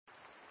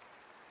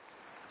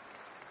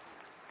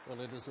Well,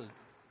 it is a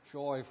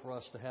joy for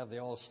us to have the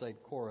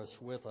All-State Chorus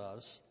with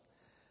us.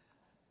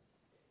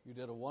 You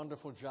did a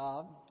wonderful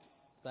job.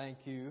 Thank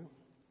you.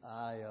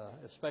 I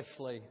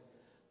especially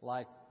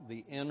like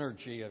the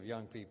energy of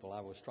young people.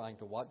 I was trying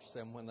to watch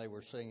them when they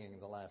were singing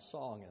the last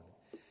song,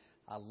 and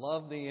I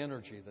love the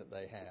energy that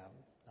they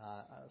have.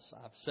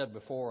 I've said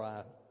before,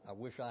 I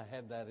wish I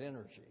had that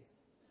energy.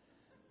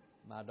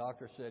 My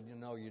doctor said,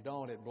 you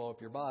don't, it'd blow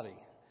up your body.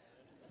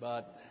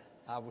 But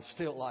I would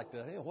still like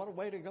to, what a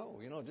way to go,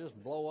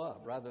 just blow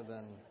up rather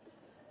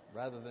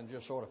than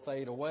just sort of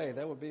fade away.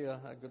 That would be a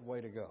good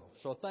way to go.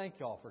 So thank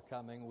y'all for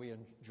coming. We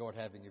enjoyed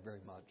having you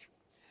very much.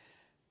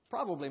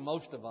 Probably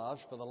most of us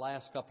for the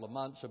last couple of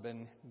months have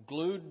been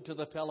glued to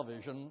the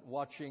television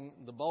watching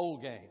the bowl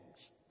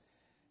games.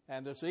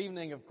 And this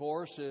evening, of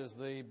course, is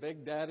the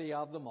big daddy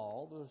of them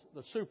all,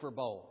 the Super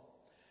Bowl.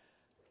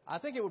 I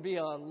think it would be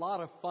a lot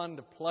of fun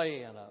to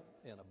play in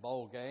a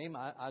bowl game.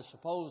 I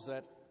suppose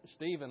that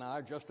Steve and I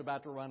are just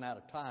about to run out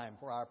of time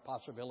for our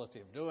possibility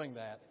of doing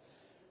that.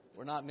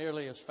 We're not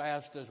nearly as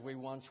fast as we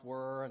once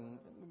were, and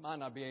we might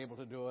not be able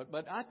to do it.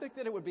 But I think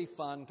that it would be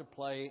fun to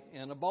play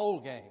in a bowl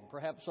game.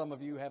 Perhaps some of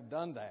you have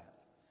done that.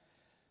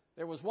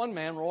 There was one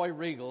man, Roy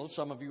Regal,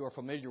 some of you are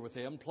familiar with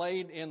him,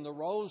 played in the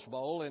Rose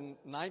Bowl in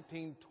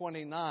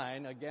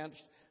 1929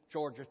 against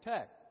Georgia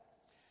Tech.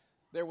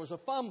 There was a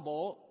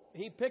fumble.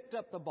 He picked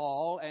up the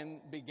ball and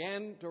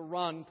began to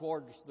run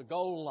towards the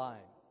goal line.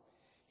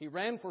 He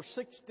ran for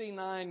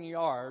 69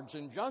 yards,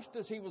 and just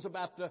as he was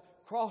about to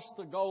cross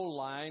the goal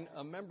line,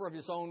 a member of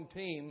his own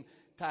team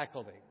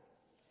tackled him.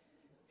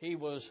 He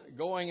was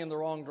going in the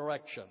wrong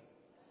direction.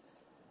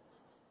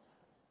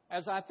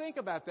 As I think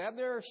about that,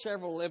 there are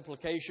several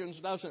implications.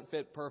 Doesn't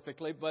fit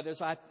perfectly, but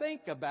as I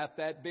think about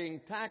that,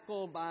 being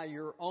tackled by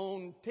your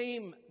own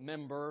team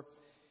member,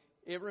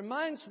 it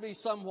reminds me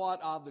somewhat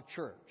of the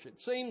church. It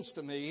seems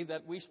to me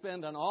that we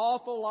spend an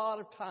awful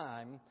lot of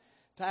time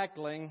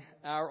tackling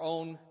our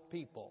own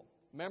people,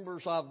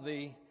 members of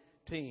the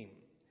team.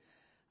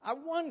 I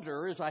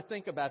wonder, as I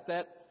think about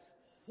that,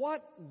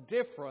 what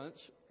difference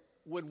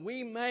would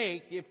we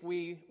make if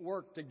we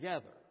worked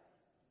together?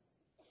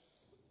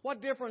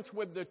 What difference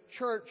would the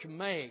church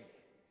make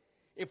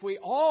if we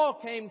all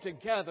came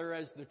together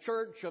as the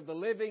church of the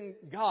living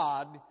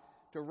God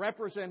to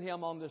represent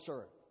Him on this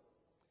earth?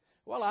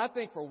 Well, I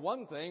think for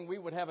one thing, we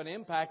would have an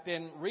impact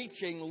in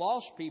reaching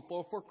lost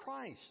people for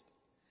Christ.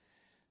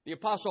 The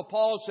Apostle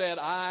Paul said,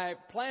 I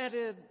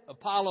planted,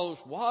 Apollos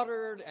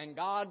watered, and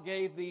God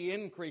gave the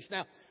increase.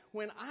 Now,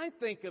 when I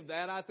think of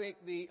that, I think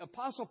the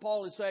Apostle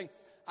Paul is saying,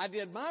 I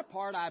did my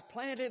part, I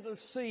planted the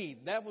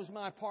seed. That was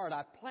my part.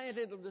 I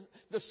planted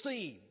the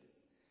seed.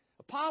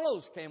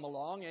 Apollos came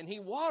along and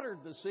he watered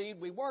the seed.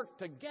 We worked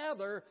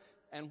together,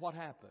 and what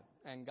happened?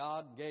 And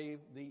God gave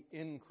the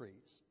increase.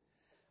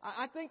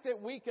 I think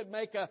that we could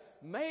make a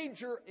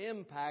major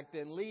impact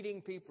in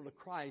leading people to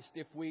Christ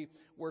if we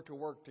were to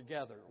work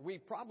together. We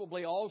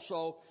probably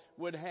also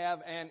would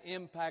have an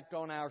impact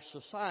on our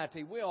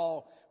society. We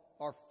all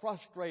are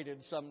frustrated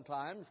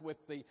sometimes with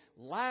the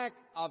lack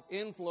of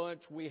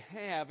influence we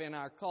have in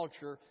our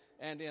culture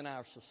and in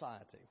our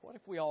society. What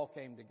if we all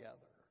came together?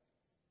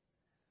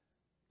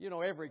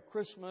 Every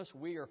Christmas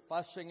we are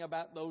fussing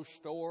about those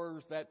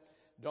stores that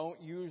don't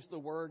use the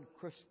word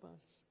Christmas.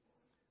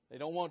 They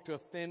don't want to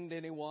offend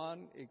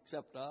anyone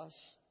except us,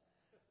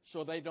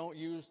 so they don't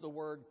use the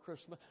word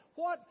Christmas.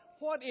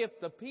 What if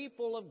the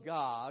people of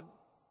God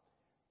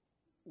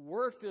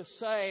were to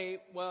say,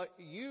 well,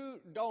 you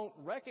don't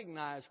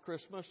recognize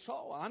Christmas,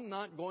 so I'm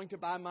not going to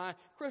buy my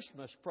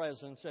Christmas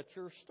presents at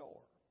your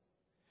store?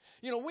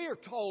 We are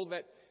told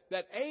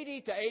that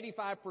 80 to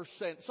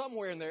 85%,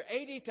 somewhere in there,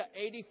 80 to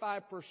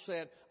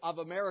 85% of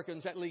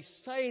Americans at least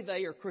say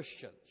they are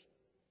Christians.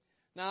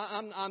 Now,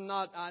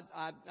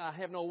 I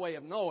have no way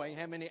of knowing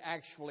how many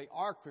actually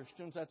are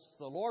Christians. That's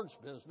the Lord's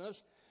business.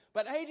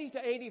 But 80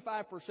 to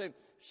 85%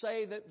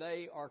 say that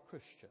they are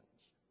Christians.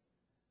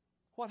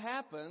 What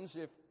happens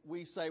if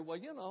we say,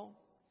 well,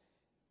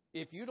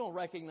 if you don't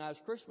recognize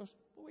Christmas,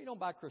 we don't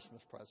buy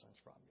Christmas presents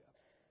from you.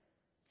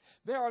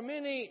 There are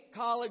many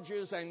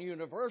colleges and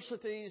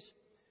universities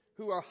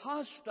who are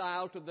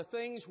hostile to the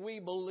things we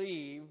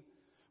believe.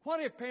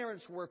 What if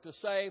parents were to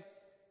say,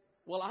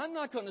 well, I'm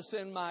not going to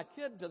send my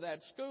kid to that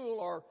school,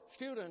 or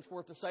students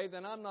were to say,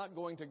 then I'm not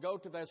going to go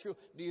to that school?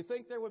 Do you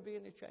think there would be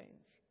any change?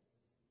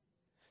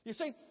 You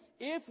see,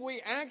 if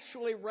we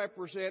actually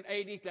represent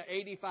 80 to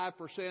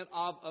 85%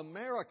 of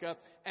America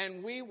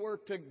and we were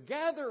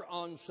together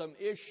on some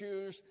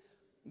issues,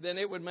 then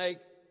it would make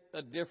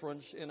a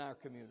difference in our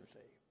community.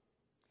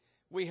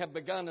 We have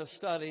begun a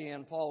study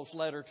in Paul's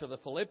letter to the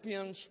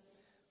Philippians.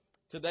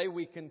 Today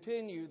we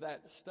continue that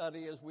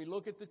study as we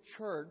look at the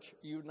church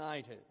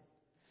united.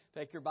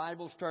 Take your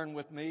Bibles, turn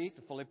with me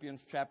to Philippians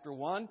chapter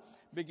 1,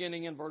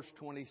 beginning in verse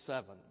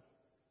 27.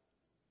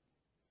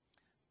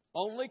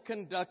 Only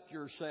conduct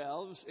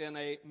yourselves in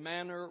a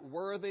manner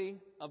worthy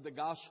of the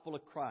gospel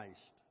of Christ,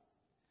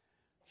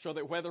 so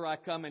that whether I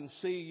come and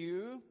see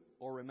you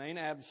or remain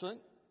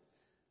absent,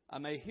 I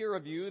may hear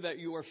of you that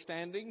you are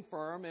standing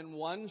firm in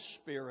one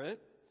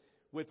spirit,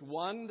 with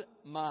one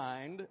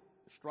mind,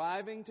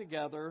 striving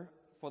together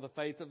for the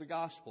faith of the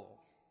gospel.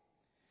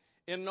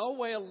 In no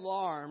way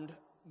alarmed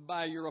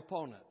by your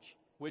opponents,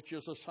 which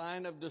is a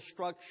sign of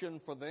destruction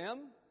for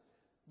them,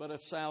 but a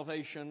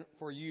salvation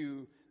for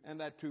you, and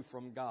that too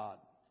from God.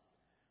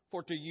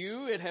 For to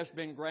you it has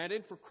been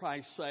granted for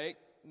Christ's sake,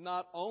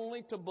 not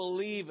only to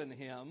believe in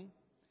Him,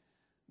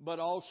 but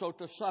also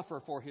to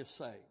suffer for His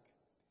sake,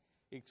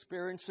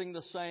 experiencing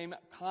the same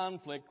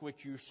conflict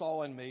which you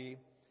saw in me,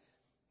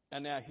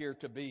 and now here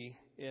to be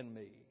in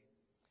me.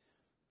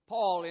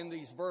 Paul, in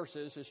these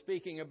verses, is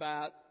speaking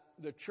about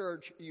the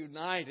church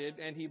united,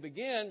 and he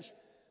begins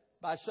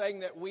by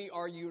saying that we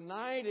are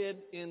united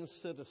in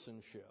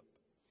citizenship.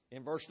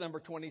 In verse number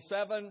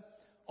 27,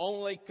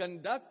 only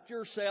conduct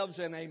yourselves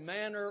in a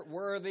manner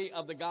worthy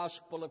of the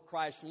gospel of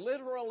Christ.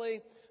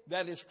 Literally,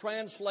 that is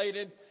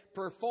translated,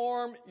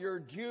 perform your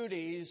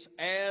duties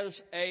as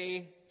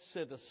a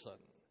citizen.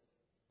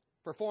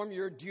 Perform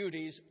your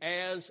duties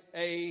as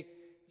a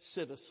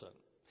citizen.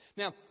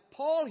 Now,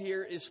 Paul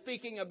here is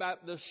speaking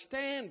about the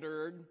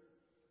standard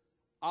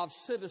of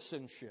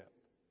citizenship.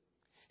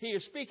 He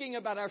is speaking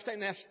about our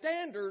standard. Now,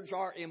 standards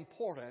are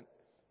important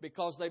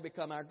because they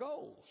become our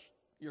goals.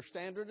 Your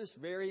standard is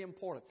very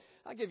important.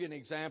 I'll give you an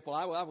example.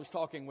 I was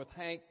talking with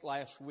Hank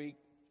last week.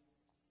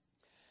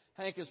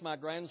 Hank is my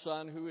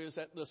grandson who is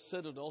at the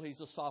Citadel. He's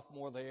a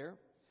sophomore there.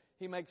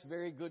 He makes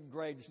very good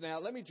grades. Now,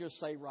 let me just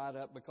say right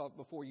up, because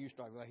before you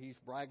start, he's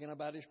bragging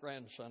about his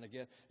grandson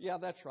again. Yeah,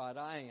 that's right,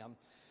 I am.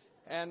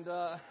 And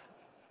I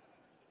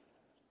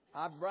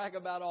brag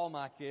about all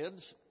my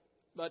kids,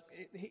 but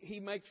he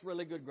makes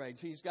really good grades.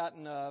 He's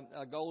gotten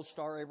a gold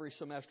star every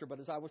semester. But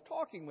as I was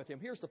talking with him,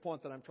 here's the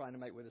point that I'm trying to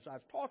make with this. I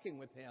was talking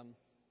with him.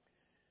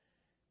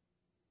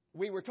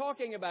 We were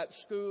talking about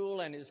school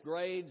and his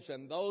grades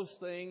and those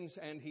things,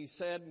 and he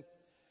said,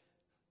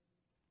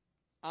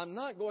 I'm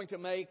not going to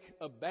make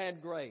a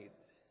bad grade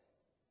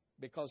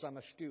because I'm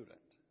a student.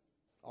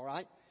 All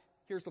right?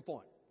 Here's the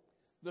point.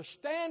 The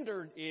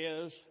standard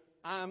is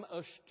I'm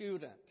a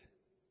student,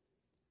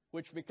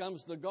 which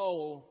becomes the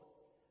goal.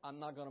 I'm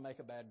not going to make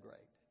a bad grade.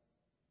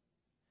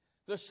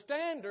 The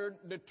standard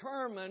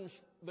determines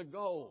the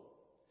goal.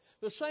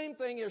 The same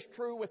thing is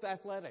true with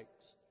athletics.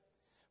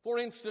 For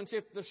instance,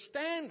 if the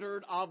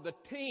standard of the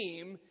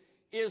team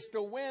is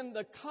to win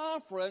the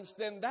conference,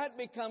 then that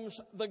becomes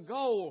the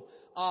goal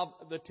of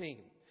the team.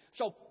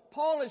 So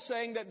Paul is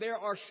saying that there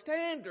are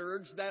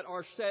standards that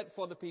are set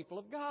for the people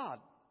of God.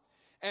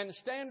 And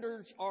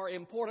standards are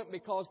important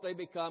because they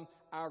become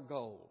our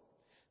goal.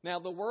 Now,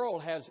 the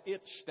world has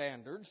its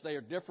standards. They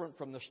are different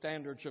from the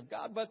standards of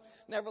God, but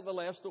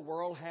nevertheless, the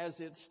world has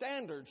its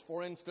standards.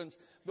 For instance,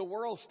 the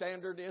world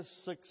standard is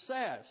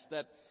success,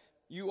 that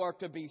you are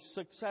to be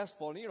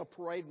successful. And, you know,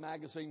 Parade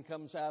magazine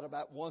comes out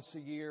about once a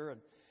year,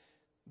 and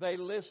they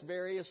list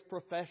various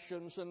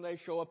professions, and they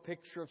show a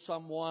picture of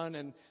someone,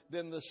 and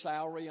then the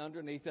salary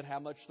underneath it, how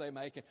much they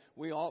make. And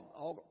we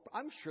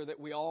I'm sure that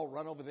we all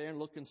run over there and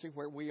look and see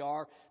where we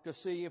are to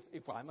see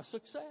if I'm a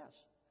success.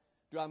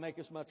 Do I make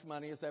as much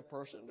money as that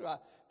person?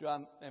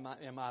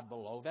 Am I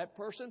below that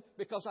person?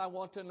 Because I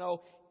want to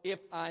know if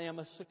I am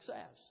a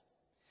success.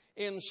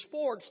 In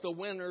sports, the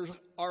winners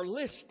are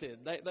listed.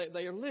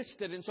 They are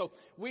listed. And so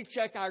we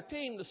check our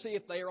team to see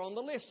if they are on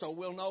the list. So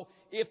we'll know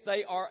if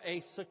they are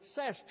a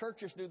success.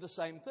 Churches do the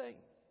same thing.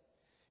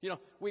 You know,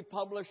 we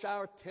publish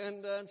our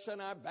attendance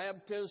and our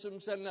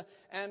baptisms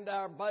and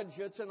our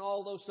budgets and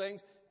all those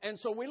things. And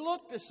so we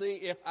look to see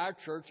if our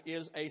church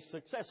is a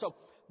success. So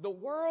the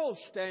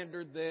world's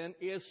standard then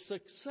is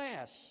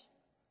success.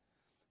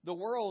 The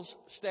world's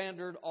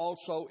standard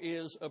also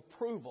is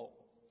approval.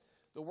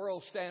 The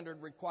world's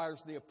standard requires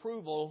the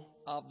approval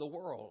of the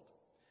world.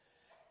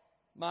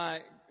 My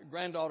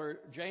granddaughter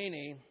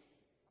Janie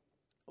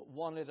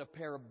wanted a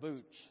pair of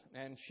boots,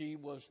 and she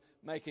was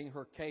making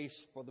her case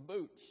for the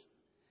boots.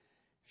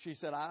 She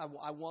said,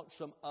 I want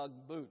some Ugg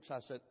boots.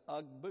 I said,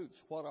 Ugg boots?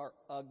 What are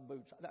Ugg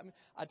boots?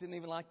 I didn't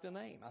even like the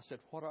name. I said,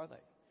 what are they?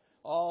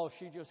 Oh,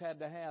 she just had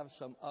to have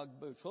some Ugg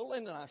boots. Well,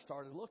 Linda and I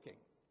started looking.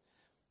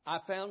 I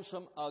found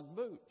some Ugg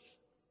boots.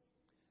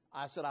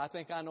 I said, I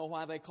think I know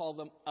why they call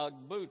them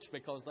Ugg boots,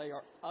 because they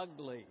are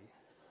ugly.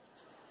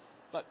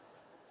 But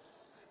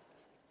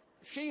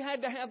she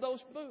had to have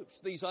those boots,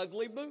 these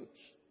ugly boots.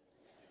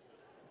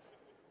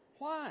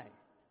 Why?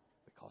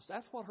 Because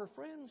that's what her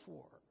friends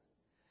wore.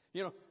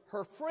 You know,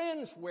 her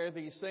friends wear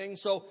these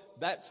things, so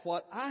that's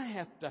what I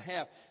have to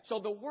have. So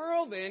the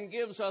world then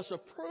gives us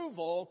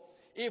approval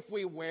if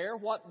we wear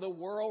what the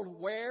world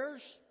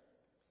wears.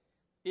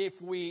 If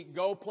we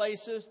go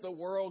places the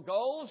world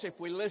goes, if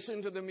we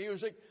listen to the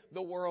music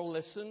the world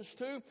listens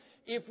to,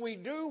 if we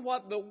do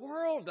what the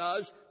world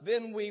does,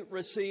 then we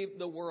receive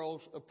the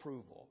world's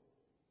approval.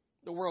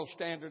 The world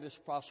standard is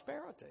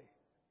prosperity.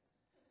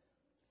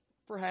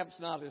 Perhaps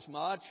not as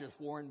much as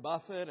Warren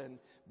Buffett and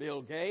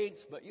Bill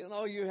Gates, but you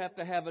know, you have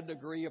to have a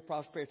degree of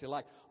prosperity.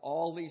 Like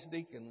all these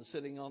deacons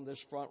sitting on this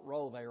front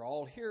row, they're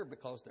all here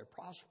because they're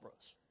prosperous.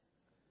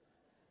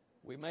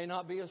 We may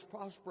not be as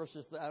prosperous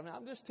as that.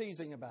 I'm just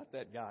teasing about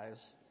that, guys.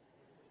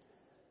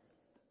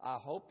 I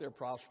hope they're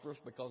prosperous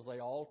because they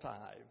all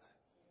tithe.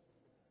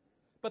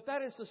 But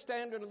that is the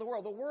standard of the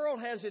world. The world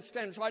has its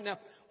standards right now.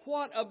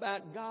 What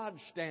about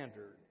God's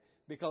standard?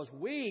 Because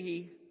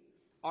we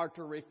are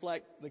to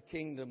reflect the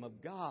kingdom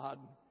of God,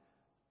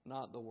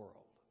 not the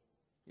world.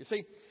 You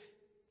see,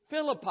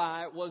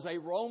 Philippi was a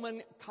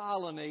Roman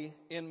colony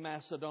in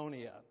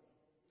Macedonia.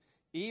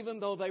 Even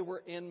though they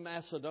were in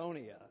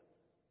Macedonia,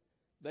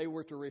 they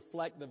were to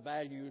reflect the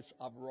values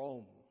of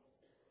Rome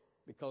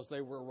because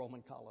they were a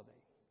Roman colony.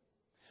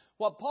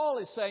 What Paul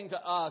is saying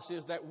to us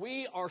is that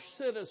we are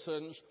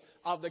citizens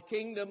of the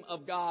kingdom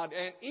of God.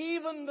 And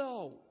even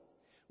though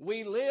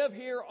we live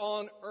here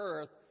on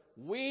earth,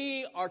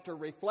 we are to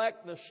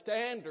reflect the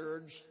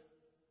standards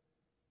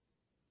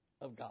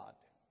of God.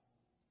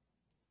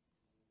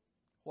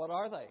 What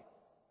are they?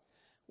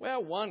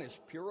 Well, one is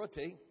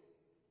purity.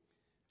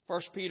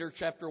 1 Peter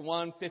chapter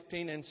 1,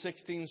 15 and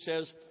 16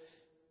 says,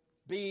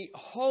 "Be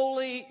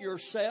holy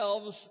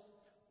yourselves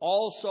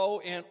also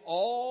in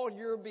all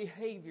your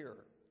behavior,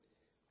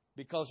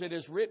 because it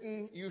is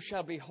written, you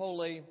shall be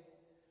holy,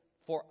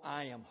 for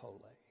I am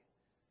holy."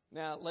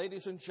 Now,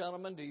 ladies and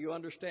gentlemen, do you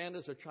understand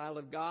as a child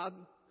of God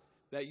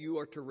that you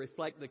are to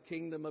reflect the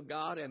kingdom of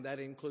God, and that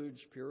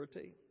includes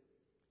purity,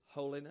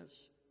 holiness?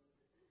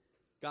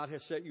 God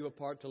has set you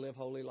apart to live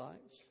holy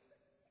lives,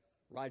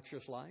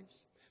 righteous lives.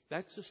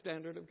 That's the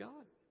standard of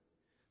God.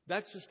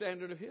 That's the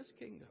standard of His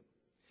kingdom.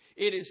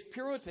 It is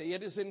purity.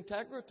 It is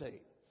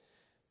integrity.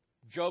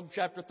 Job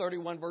chapter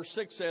 31 verse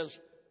 6 says,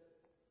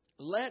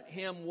 "Let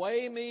him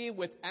weigh me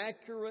with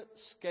accurate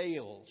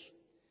scales,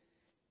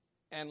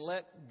 and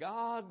let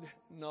God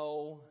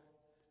know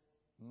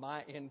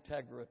my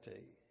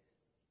integrity."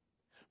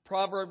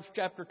 Proverbs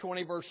chapter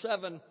 20 verse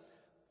 7,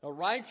 "A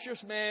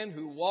righteous man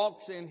who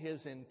walks in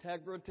his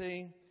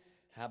integrity,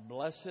 how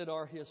blessed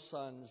are his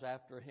sons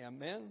after him."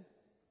 Men,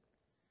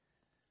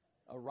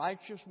 a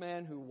righteous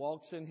man who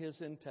walks in his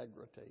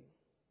integrity,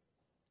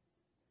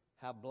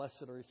 how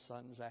blessed are his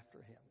sons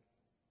after him.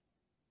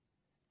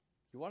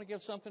 You want to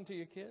give something to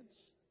your kids?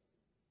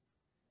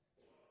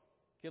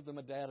 Give them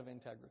a dad of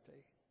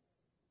integrity.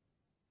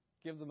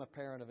 Give them a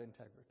parent of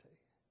integrity.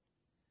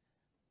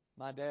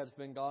 My dad's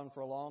been gone for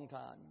a long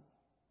time,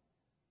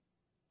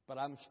 but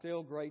I'm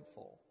still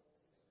grateful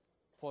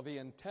for the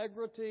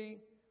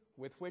integrity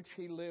with which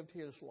he lived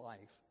his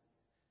life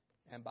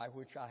and by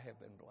which I have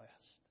been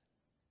blessed.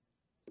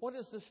 What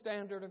is the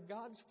standard of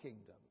God's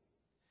kingdom?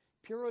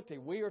 Purity.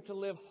 We are to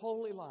live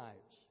holy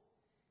lives.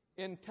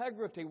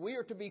 Integrity. We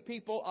are to be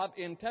people of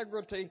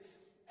integrity,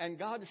 and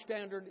God's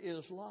standard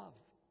is love.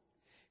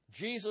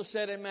 Jesus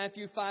said in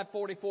Matthew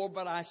 5:44,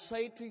 "But I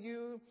say to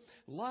you,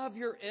 love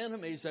your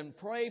enemies and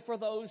pray for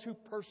those who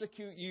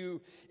persecute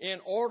you, in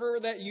order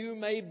that you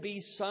may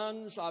be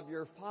sons of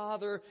your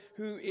Father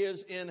who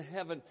is in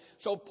heaven."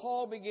 So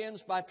Paul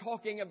begins by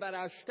talking about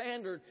our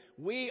standard.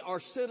 We are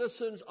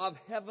citizens of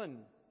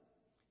heaven,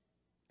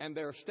 and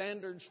there are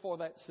standards for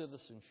that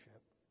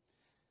citizenship.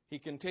 He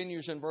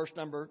continues in verse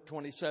number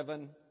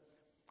 27,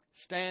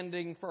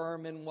 "Standing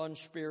firm in one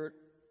spirit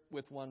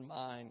with one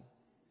mind."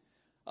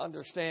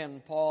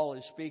 Understand, Paul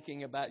is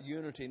speaking about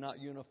unity, not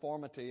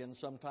uniformity, and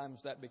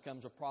sometimes that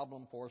becomes a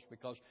problem for us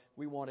because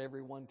we want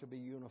everyone to be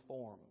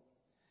uniform.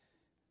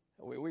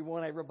 We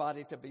want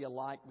everybody to be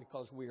alike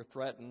because we are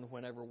threatened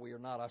whenever we are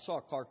not. I saw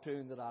a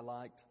cartoon that I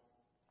liked.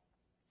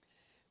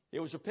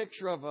 It was a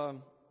picture of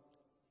a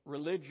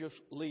religious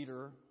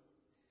leader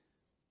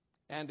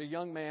and a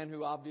young man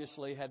who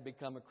obviously had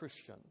become a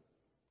Christian.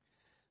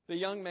 The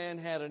young man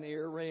had an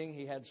earring,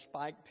 he had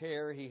spiked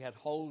hair, he had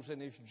holes in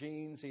his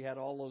jeans, he had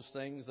all those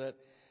things that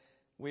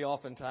we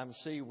oftentimes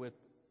see with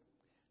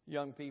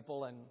young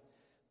people. And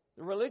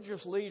the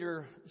religious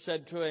leader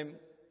said to him,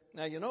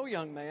 "Now, you know,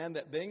 young man,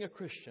 that being a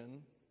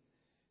Christian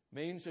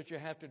means that you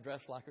have to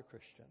dress like a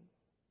Christian."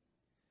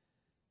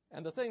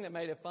 And the thing that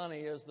made it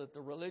funny is that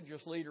the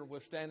religious leader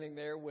was standing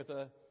there with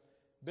a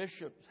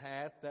bishop's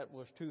hat that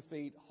was 2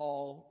 feet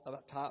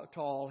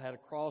tall, had a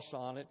cross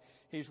on it.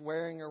 He's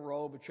wearing a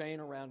robe, a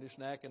chain around his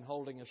neck, and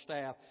holding a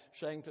staff,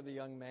 saying to the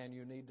young man,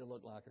 "You need to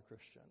look like a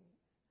Christian."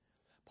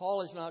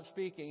 Paul is not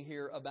speaking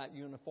here about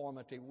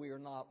uniformity. We are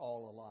not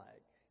all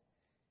alike.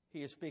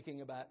 He is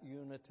speaking about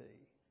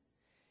unity.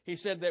 He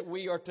said that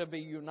we are to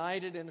be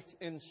united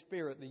in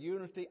spirit, the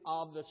unity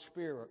of the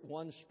Spirit,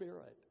 one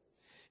Spirit.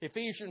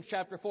 Ephesians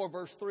chapter 4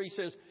 verse 3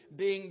 says,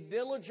 "Being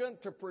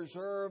diligent to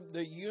preserve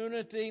the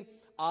unity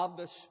of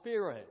the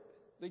Spirit."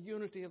 The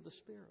unity of the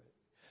Spirit.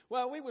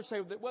 Well, we would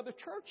say that, the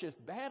church is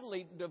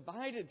badly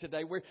divided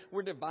today.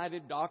 We're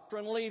divided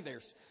doctrinally.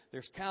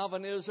 There's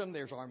Calvinism,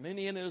 there's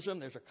Arminianism,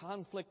 there's a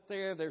conflict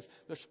there, there's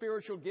the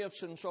spiritual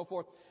gifts and so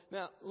forth.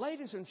 Now,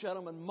 ladies and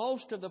gentlemen,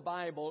 most of the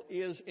Bible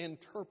is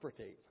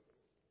interpretive.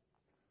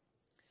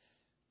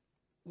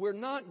 We're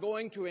not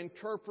going to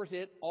interpret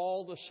it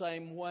all the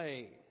same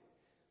way.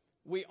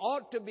 We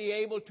ought to be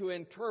able to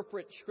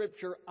interpret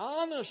Scripture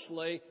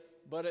honestly,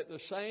 but at the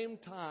same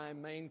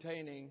time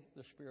maintaining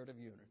the spirit of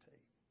unity.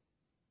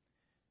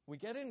 We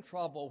get in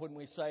trouble when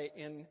we say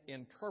in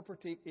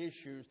interpretive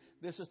issues,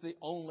 this is the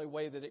only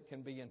way that it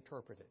can be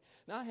interpreted.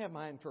 Now, I have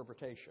my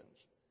interpretations.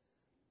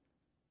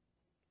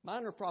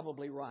 Mine are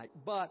probably right,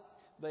 but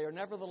they are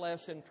nevertheless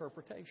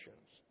interpretations.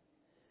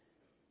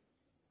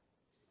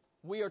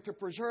 We are to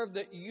preserve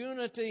the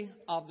unity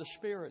of the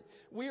Spirit.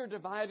 We are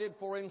divided,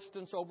 for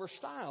instance, over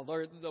style.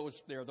 There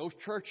are those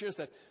churches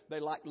that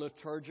they like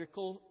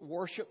liturgical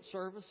worship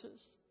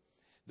services.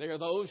 There are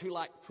those who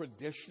like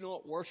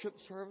traditional worship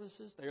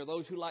services. There are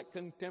those who like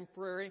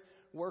contemporary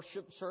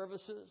worship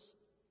services.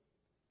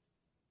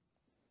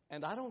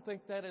 And I don't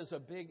think that is a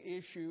big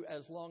issue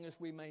as long as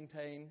we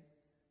maintain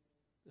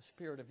the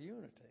spirit of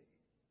unity.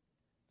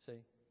 See?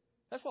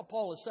 That's what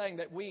Paul is saying,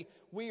 that we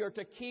are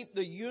to keep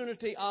the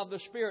unity of the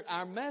Spirit.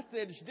 Our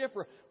methods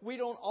differ. We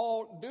don't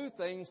all do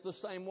things the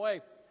same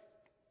way.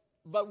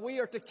 But we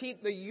are to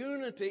keep the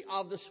unity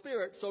of the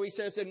Spirit. So he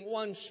says, in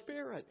one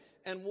spirit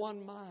and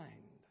one mind.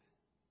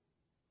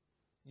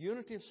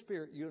 Unity of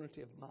spirit,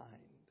 unity of mind.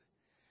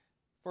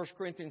 1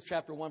 Corinthians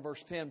chapter 1,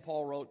 verse 10,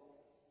 Paul wrote,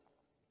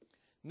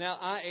 "Now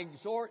I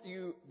exhort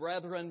you,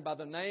 brethren, by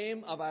the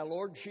name of our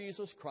Lord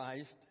Jesus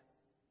Christ,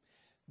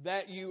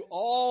 that you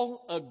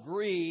all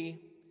agree,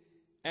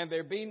 and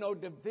there be no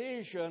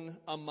division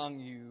among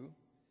you,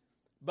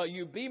 but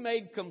you be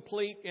made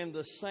complete in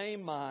the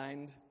same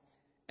mind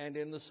and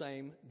in the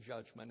same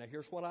judgment." Now,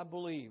 here's what I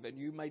believe, and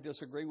you may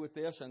disagree with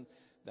this, and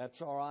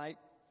that's all right,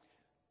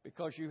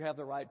 because you have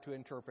the right to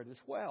interpret as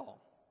well.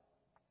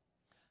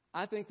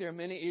 I think there are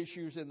many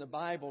issues in the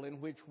Bible in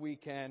which we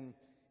can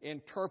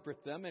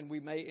interpret them, and we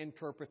may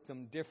interpret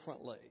them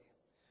differently.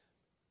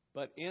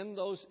 But in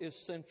those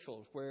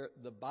essentials where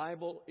the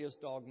Bible is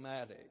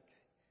dogmatic,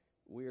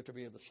 we are to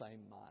be of the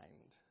same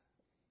mind.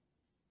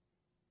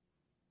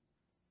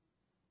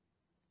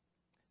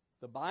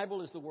 The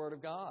Bible is the Word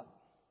of God,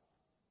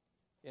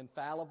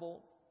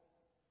 infallible,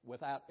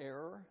 without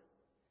error.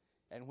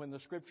 And when the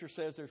Scripture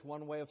says there's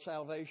one way of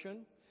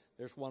salvation,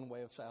 there's one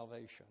way of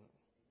salvation.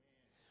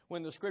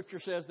 When the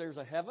Scripture says there's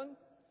a heaven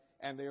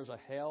and there's a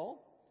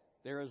hell,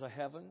 there is a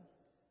heaven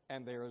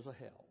and there is a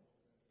hell.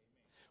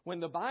 When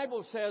the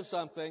Bible says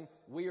something,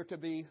 we are to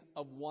be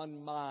of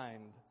one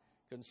mind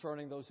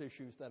concerning those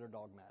issues that are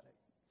dogmatic.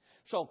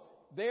 So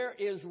there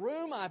is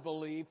room, I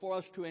believe, for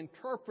us to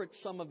interpret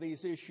some of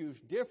these issues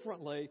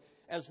differently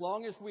as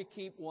long as we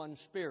keep one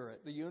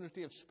spirit, the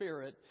unity of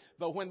spirit.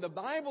 But when the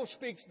Bible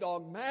speaks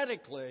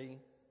dogmatically,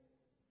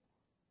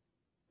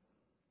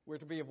 we're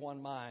to be of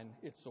one mind.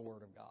 It's the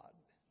Word of God.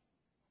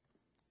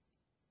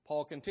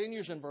 Paul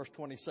continues in verse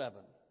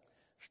 27,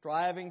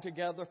 striving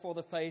together for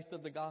the faith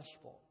of the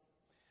gospel.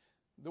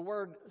 The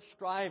word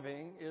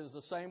striving is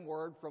the same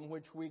word from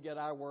which we get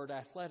our word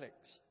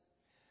athletics.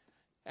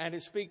 And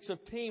it speaks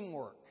of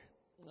teamwork.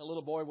 A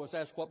little boy was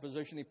asked what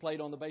position he played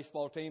on the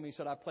baseball team. He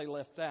said, "I play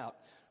left out."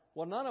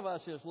 Well, none of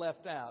us is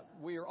left out.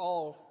 We are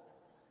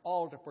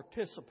all to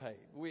participate.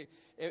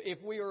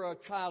 If we are a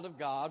child of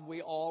God,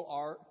 we all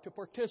are to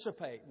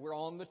participate. We're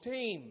on the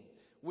team.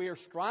 We are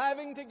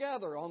striving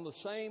together on the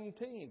same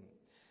team.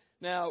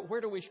 Now, where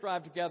do we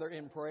strive together?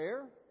 In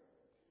prayer.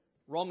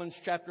 Romans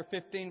chapter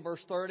 15,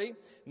 verse 30.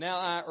 "Now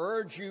I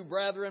urge you,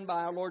 brethren,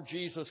 by our Lord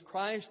Jesus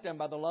Christ and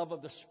by the love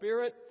of the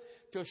Spirit,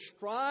 to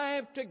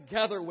strive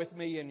together with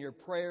me in your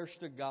prayers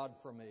to God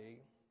for me."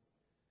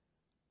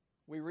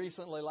 We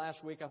recently,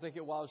 last week, I think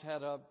it was,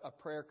 had a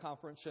prayer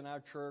conference in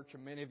our church,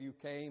 and many of you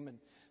came, and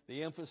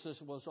the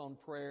emphasis was on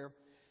prayer.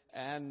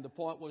 And the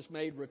point was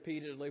made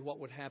repeatedly, what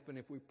would happen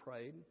if we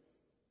prayed?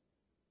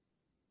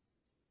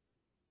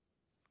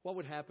 What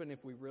would happen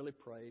if we really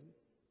prayed?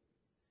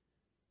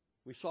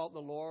 We sought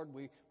the Lord.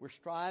 We're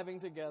striving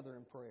together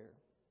in prayer.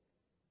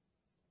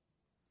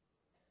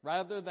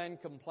 Rather than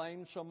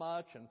complain so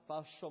much and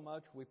fuss so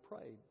much, we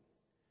prayed.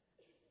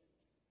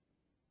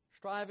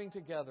 Striving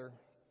together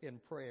in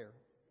prayer.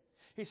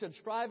 He said,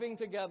 striving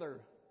together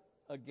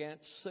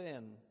against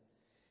sin.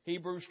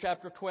 Hebrews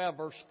chapter 12,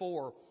 verse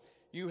 4.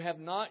 "You have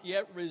not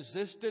yet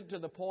resisted to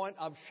the point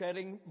of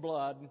shedding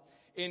blood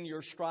in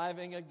your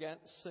striving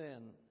against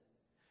sin."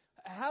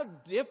 How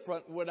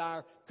different would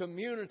our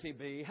community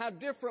be? How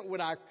different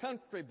would our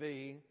country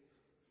be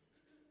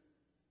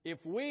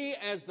if we,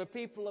 as the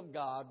people of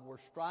God, were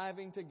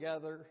striving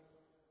together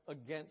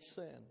against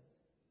sin,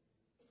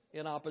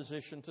 in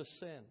opposition to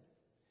sin?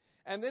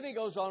 And then he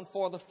goes on,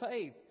 for the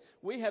faith.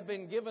 We have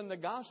been given the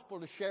gospel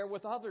to share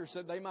with others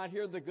that they might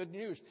hear the good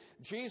news.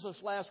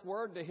 Jesus' last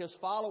word to his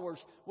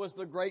followers was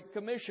the Great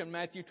Commission,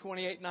 Matthew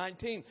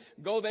 28:19.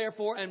 "Go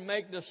therefore and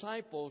make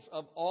disciples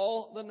of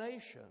all the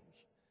nations."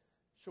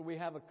 So we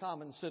have a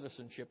common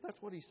citizenship. That's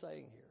what he's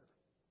saying here.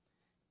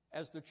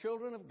 As the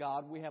children of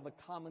God, we have a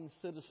common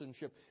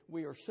citizenship.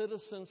 We are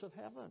citizens of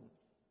heaven.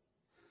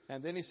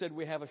 And then he said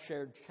we have a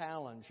shared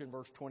challenge in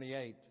verse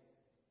 28.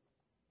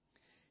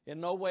 "In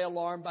no way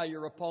alarmed by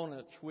your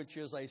opponents, which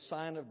is a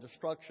sign of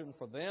destruction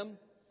for them,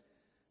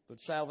 but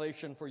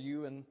salvation for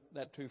you, and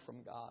that too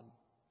from God."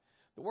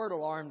 The word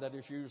alarm that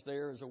is used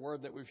there is a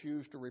word that was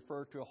used to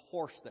refer to a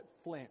horse that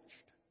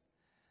flinched.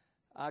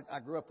 I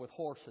grew up with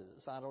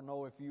horses. I don't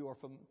know if you are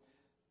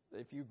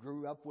if you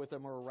grew up with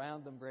them or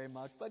around them very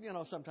much. But,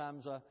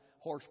 sometimes a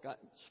horse got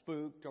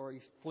spooked or he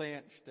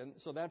flinched. And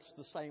so that's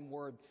the same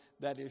word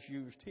that is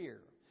used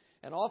here.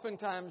 And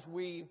oftentimes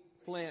we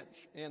flinch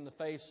in the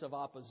face of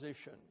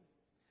opposition.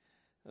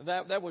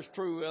 That was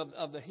true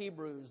of the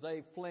Hebrews.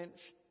 They flinched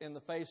in the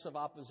face of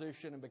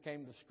opposition and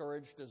became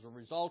discouraged as a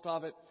result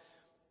of it.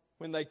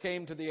 When they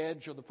came to the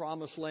edge of the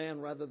promised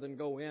land, rather than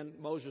go in,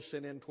 Moses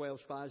sent in 12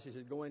 spies. He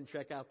said, go in,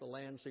 check out the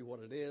land, see what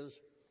it is.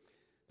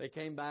 They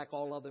came back,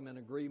 all of them in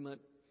agreement.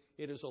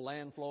 It is a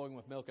land flowing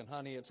with milk and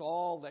honey. It's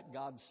all that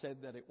God said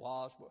that it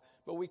was,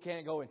 but we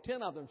can't go in.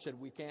 10 of them said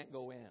we can't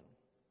go in.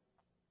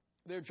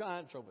 There are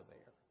giants over there.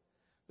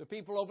 The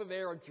people over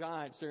there are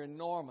giants. They're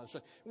enormous.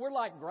 We're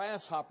like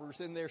grasshoppers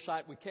in their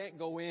sight. We can't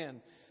go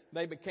in.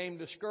 They became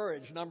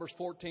discouraged. Numbers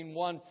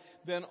 14:1.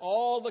 Then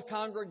all the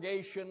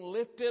congregation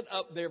lifted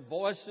up their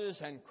voices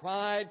and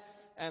cried,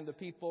 and the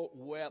people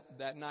wept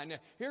that night. Now,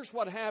 here's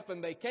what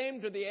happened. They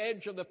came to the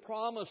edge of the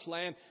promised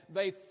land.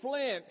 They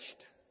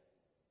flinched.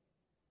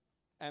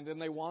 And then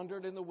they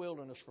wandered in the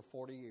wilderness for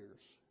 40 years.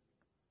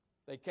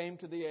 They came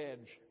to the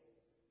edge,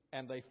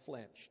 and they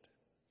flinched.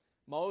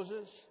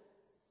 Moses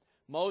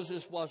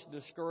was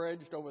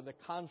discouraged over the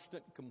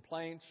constant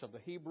complaints of the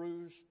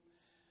Hebrews.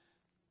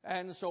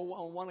 And so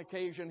on one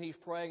occasion, he's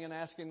praying and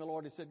asking the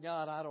Lord. He said,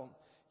 God,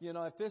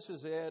 if this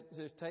is it,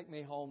 just take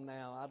me home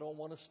now. I don't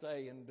want to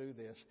stay and do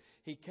this.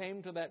 He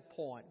came to that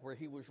point where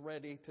he was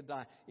ready to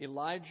die.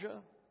 Elijah,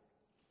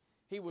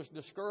 he was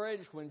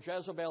discouraged when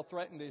Jezebel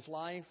threatened his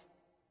life.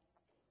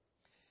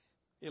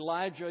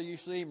 Elijah, you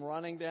see him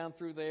running down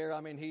through there.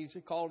 He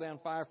called down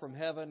fire from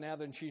heaven. Now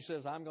then she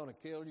says, I'm going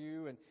to kill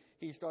you. And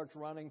he starts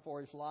running for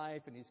his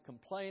life and he's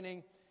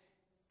complaining.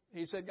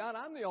 He said, God,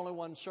 I'm the only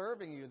one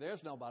serving you.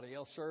 There's nobody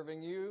else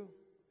serving you.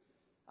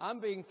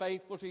 I'm being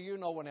faithful to you.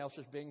 No one else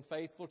is being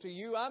faithful to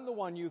you. I'm the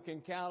one you can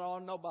count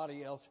on.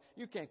 Nobody else.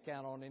 You can't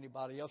count on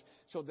anybody else.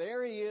 So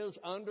there he is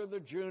under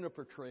the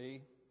juniper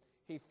tree.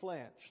 He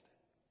flinched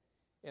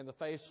in the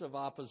face of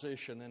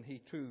opposition, and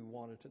he too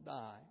wanted to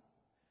die.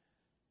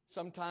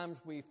 Sometimes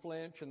we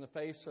flinch in the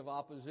face of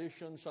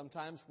opposition.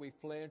 Sometimes we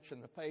flinch in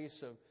the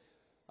face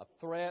of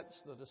threats.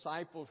 The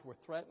disciples were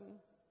threatened.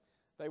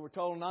 They were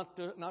told not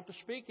to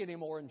speak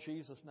anymore in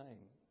Jesus' name.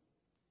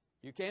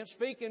 You can't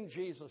speak in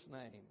Jesus'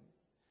 name.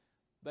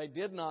 They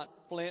did not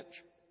flinch,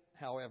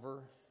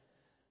 however.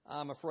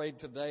 I'm afraid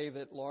today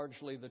that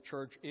largely the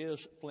church is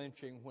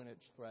flinching when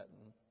it's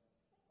threatened.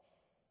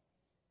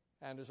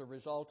 And as a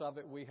result of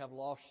it, we have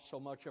lost so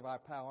much of our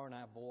power and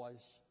our voice.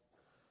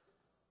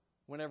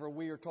 Whenever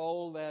we are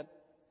told that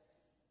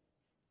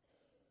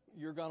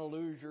you're going to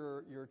lose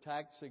your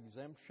tax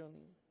exemption,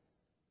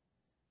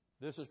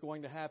 this is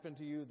going to happen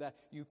to you, that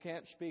you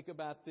can't speak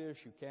about this,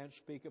 you can't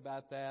speak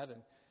about that.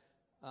 And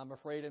I'm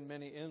afraid in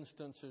many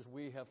instances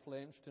we have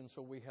flinched, and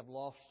so we have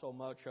lost so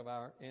much of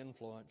our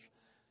influence.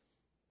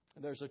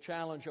 There's a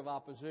challenge of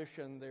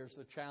opposition. There's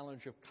the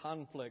challenge of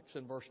conflicts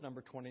in verse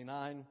number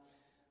 29.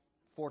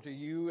 For to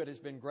you it has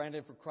been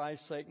granted for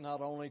Christ's sake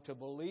not only to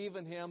believe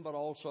in Him, but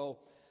also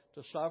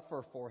to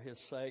suffer for His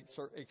sake.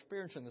 So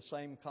experiencing the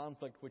same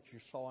conflict which you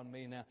saw in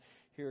me, now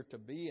here to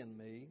be in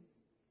me.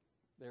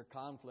 There are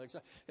conflicts.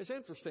 It's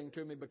interesting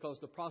to me because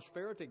the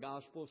prosperity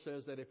gospel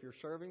says that if you're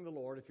serving the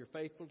Lord, if you're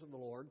faithful to the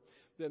Lord,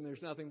 then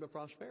there's nothing but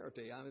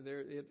prosperity.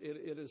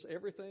 It is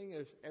everything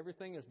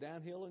is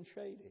downhill and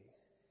shady.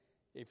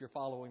 If you're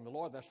following the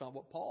Lord, that's not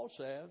what Paul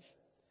says.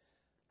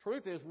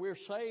 Truth is, we're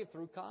saved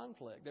through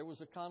conflict. There was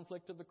a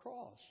conflict of the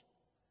cross.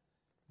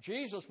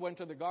 Jesus went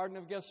to the Garden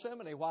of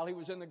Gethsemane. While He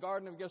was in the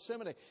Garden of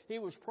Gethsemane, He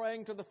was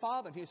praying to the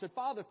Father. He said,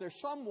 Father, if there's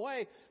some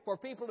way for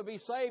people to be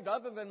saved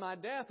other than my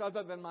death,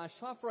 other than my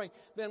suffering,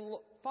 then,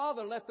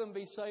 Father, let them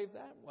be saved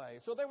that way.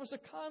 So there was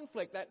a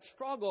conflict, that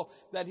struggle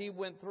that He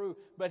went through.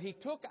 But He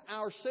took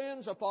our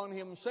sins upon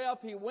Himself.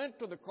 He went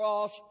to the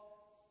cross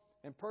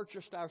and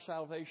purchased our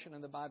salvation.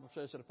 And the Bible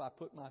says that if I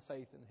put my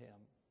faith in Him,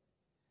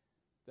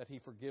 that He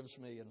forgives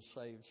me and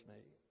saves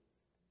me.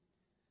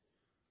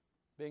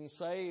 Being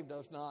saved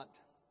does not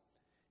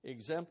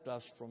exempt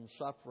us from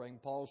suffering.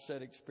 Paul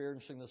said,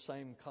 experiencing the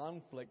same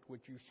conflict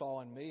which you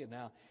saw in me and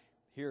now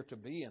here to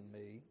be in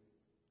me.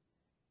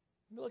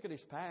 Look at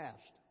his past.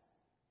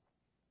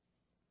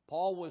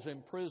 Paul was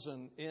in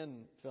prison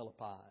in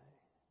Philippi.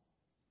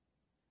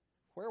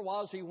 Where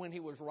was he when he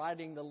was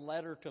writing the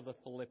letter to the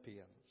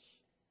Philippians?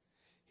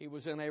 He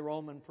was in a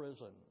Roman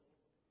prison.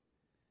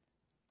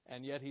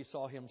 And yet he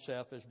saw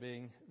himself as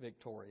being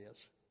victorious.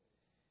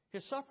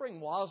 His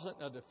suffering wasn't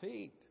a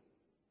defeat.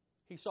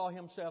 He saw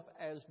himself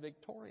as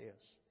victorious.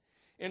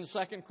 In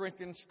 2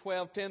 Corinthians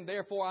 12:10,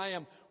 therefore I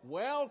am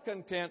well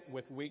content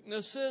with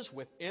weaknesses,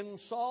 with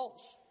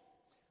insults,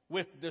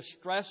 with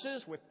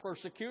distresses, with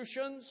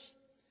persecutions,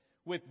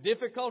 with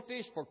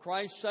difficulties for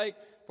Christ's sake.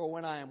 For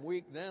when I am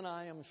weak, then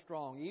I am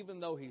strong. Even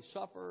though he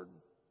suffered,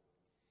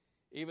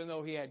 even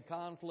though he had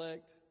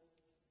conflict,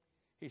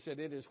 he said,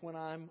 it is when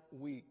I'm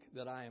weak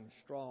that I am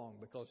strong,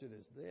 because it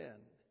is then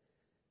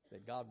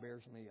that God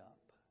bears me up.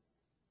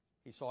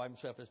 He saw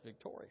himself as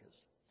victorious.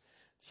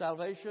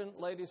 Salvation,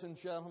 ladies and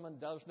gentlemen,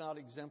 does not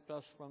exempt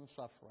us from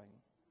suffering.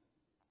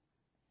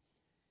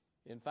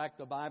 In fact,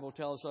 the Bible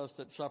tells us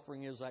that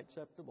suffering is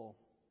acceptable.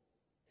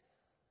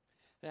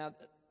 Now,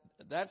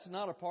 that's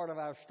not a part of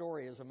our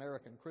story as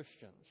American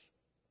Christians.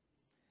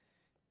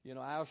 You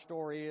know, our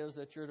story is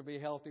that you're to be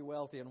healthy,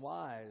 wealthy, and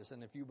wise.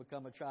 And if you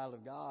become a child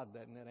of God,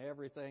 then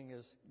everything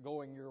is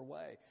going your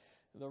way.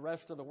 The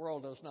rest of the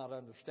world does not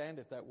understand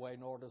it that way,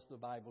 nor does the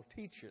Bible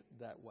teach it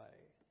that way.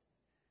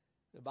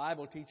 The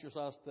Bible teaches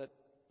us that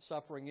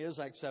suffering is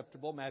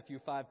acceptable. Matthew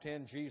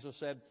 5:10, Jesus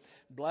said,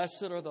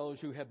 "Blessed are those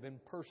who have been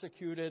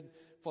persecuted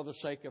for the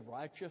sake of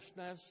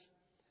righteousness,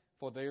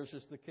 for theirs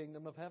is the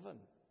kingdom of heaven."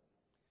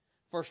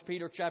 1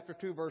 Peter chapter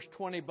 2, verse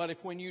 20, "But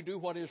if when you do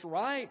what is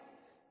right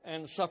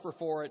and suffer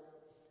for it,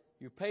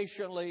 you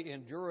patiently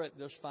endure it,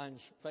 this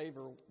finds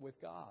favor with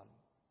God."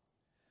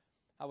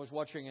 I was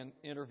watching an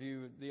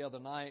interview the other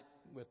night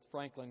with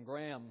Franklin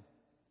Graham.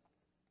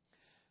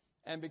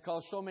 And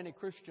because so many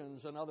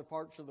Christians in other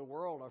parts of the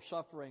world are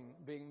suffering,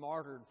 being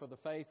martyred for the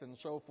faith and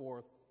so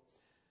forth,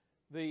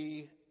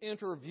 the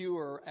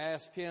interviewer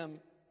asked him,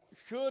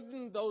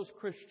 shouldn't those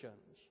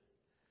Christians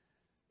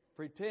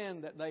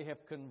pretend that they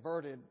have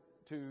converted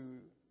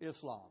to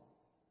Islam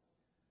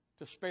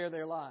to spare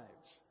their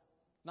lives?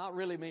 Not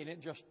really mean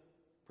it, just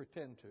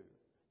pretend to.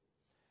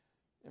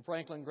 And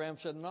Franklin Graham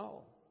said,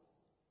 no.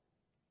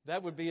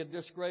 That would be a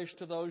disgrace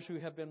to those who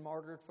have been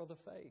martyred for the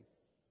faith.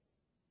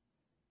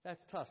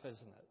 That's tough,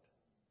 isn't it?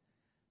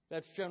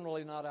 That's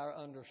generally not our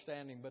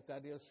understanding, but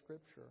that is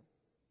Scripture.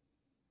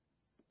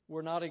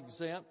 We're not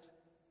exempt.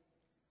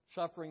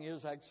 Suffering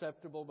is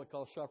acceptable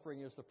because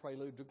suffering is the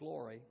prelude to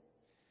glory.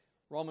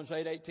 Romans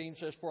 8:18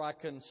 says, "For I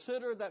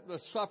consider that the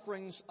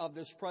sufferings of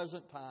this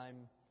present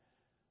time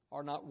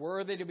are not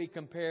worthy to be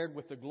compared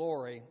with the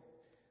glory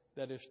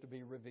that is to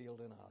be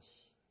revealed in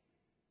us."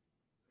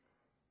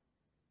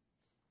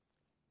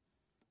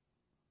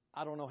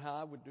 I don't know how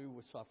I would do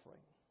with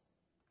suffering,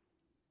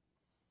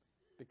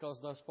 because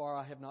thus far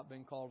I have not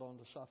been called on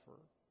to suffer.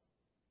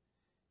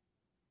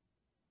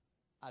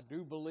 I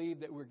do believe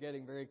that we're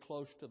getting very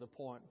close to the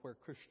point where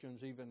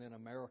Christians, even in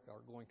America,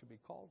 are going to be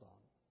called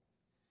on.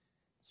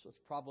 So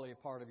it's probably a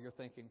part of your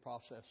thinking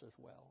process as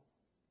well.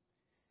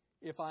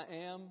 If I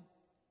am,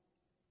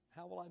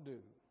 how will I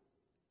do?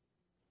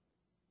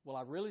 Will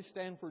I really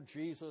stand for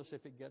Jesus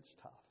if it gets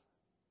tough?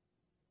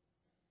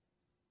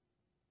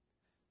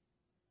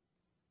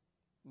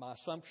 My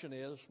assumption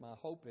is, my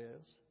hope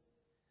is,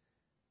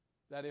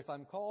 that if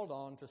I'm called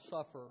on to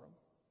suffer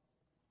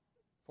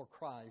for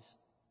Christ,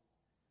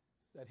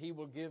 that He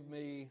will give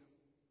me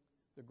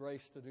the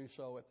grace to do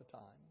so at the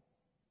time.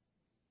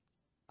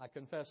 I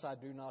confess I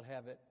do not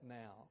have it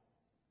now,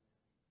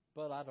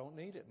 but I don't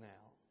need it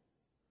now.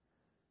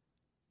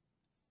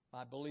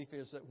 My belief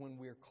is that when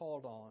we're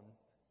called on,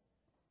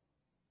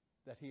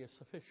 that He is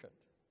sufficient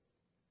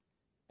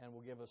and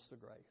will give us the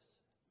grace.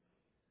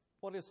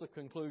 What is the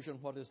conclusion?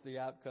 What is the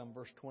outcome?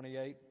 Verse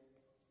 28.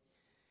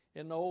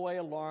 "In no way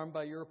alarmed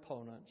by your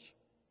opponents,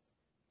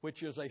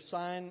 which is a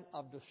sign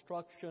of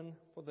destruction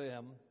for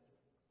them,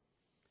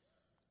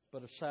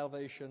 but of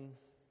salvation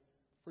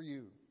for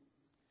you."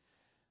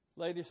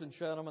 Ladies and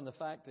gentlemen, the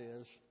fact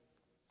is,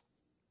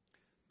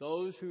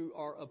 those who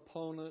are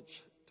opponents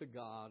to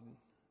God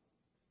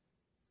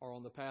are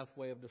on the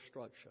pathway of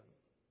destruction.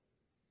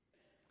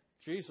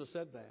 Jesus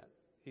said that.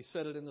 He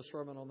said it in the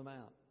Sermon on the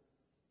Mount.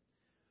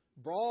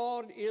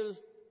 Broad is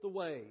the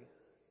way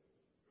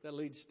that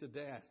leads to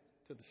death,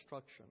 to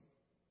destruction,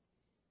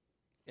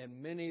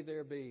 and many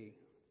there be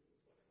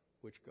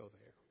which go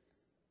there.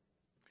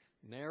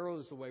 Narrow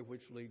is the way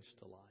which leads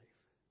to life,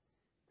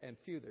 and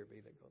few there be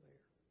that go there.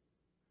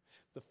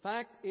 The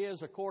fact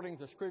is, according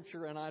to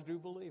Scripture, and I do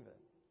believe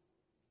it,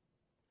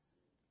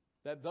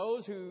 that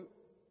those who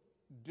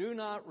do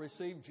not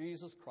receive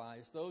Jesus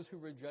Christ, those who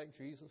reject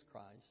Jesus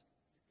Christ,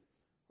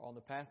 are on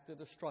the path to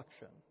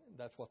destruction.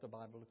 That's what the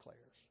Bible declares.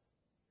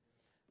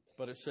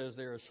 But it says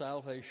there is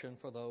salvation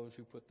for those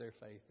who put their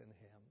faith in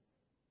Him.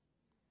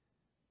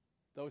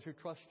 Those who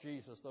trust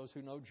Jesus, those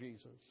who know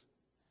Jesus,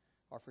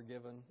 are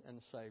forgiven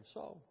and saved.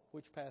 So,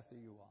 which path are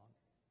you on?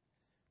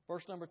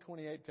 Verse number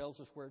 28 tells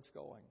us where it's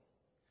going.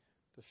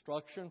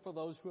 Destruction for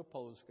those who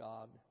oppose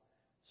God,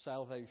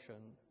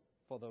 salvation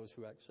for those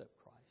who accept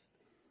Christ.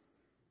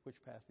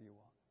 Which path are you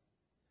on?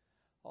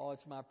 Oh,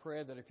 it's my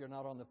prayer that if you're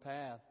not on the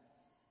path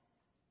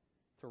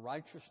to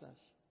righteousness,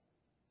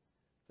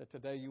 that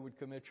today you would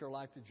commit your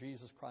life to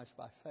Jesus Christ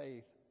by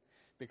faith,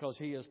 because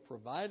He has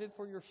provided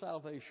for your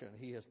salvation.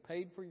 He has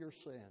paid for your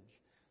sins.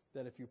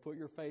 That if you put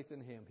your faith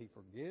in Him, He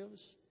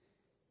forgives.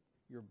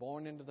 You're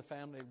born into the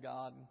family of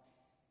God,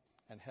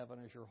 and heaven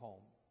is your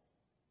home.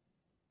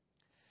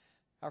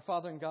 Our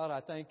Father in God,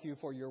 I thank You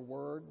for Your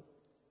Word,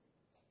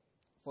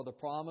 for the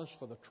promise,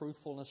 for the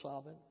truthfulness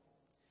of it.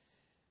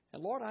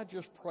 And Lord, I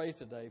just pray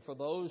today for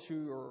those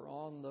who are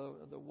on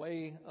the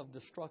way of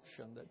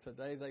destruction, that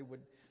today they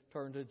would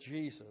turn to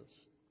Jesus,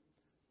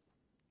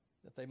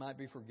 that they might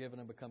be forgiven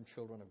and become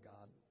children of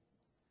God.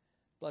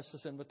 Bless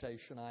this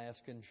invitation, I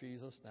ask in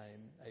Jesus'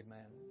 name.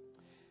 Amen.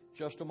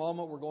 just a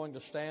moment, we're going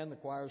to stand. The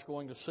choir is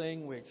going to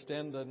sing. We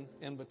extend an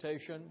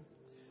invitation.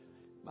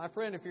 My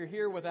friend, if you're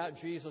here without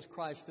Jesus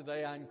Christ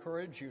today, I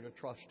encourage you to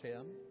trust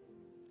Him.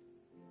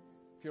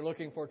 If you're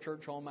looking for a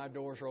church home, my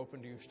doors are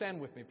open to you. Stand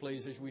with me,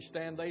 please. As we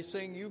stand, they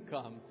sing, you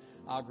come.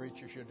 I'll greet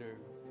you as you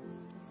do.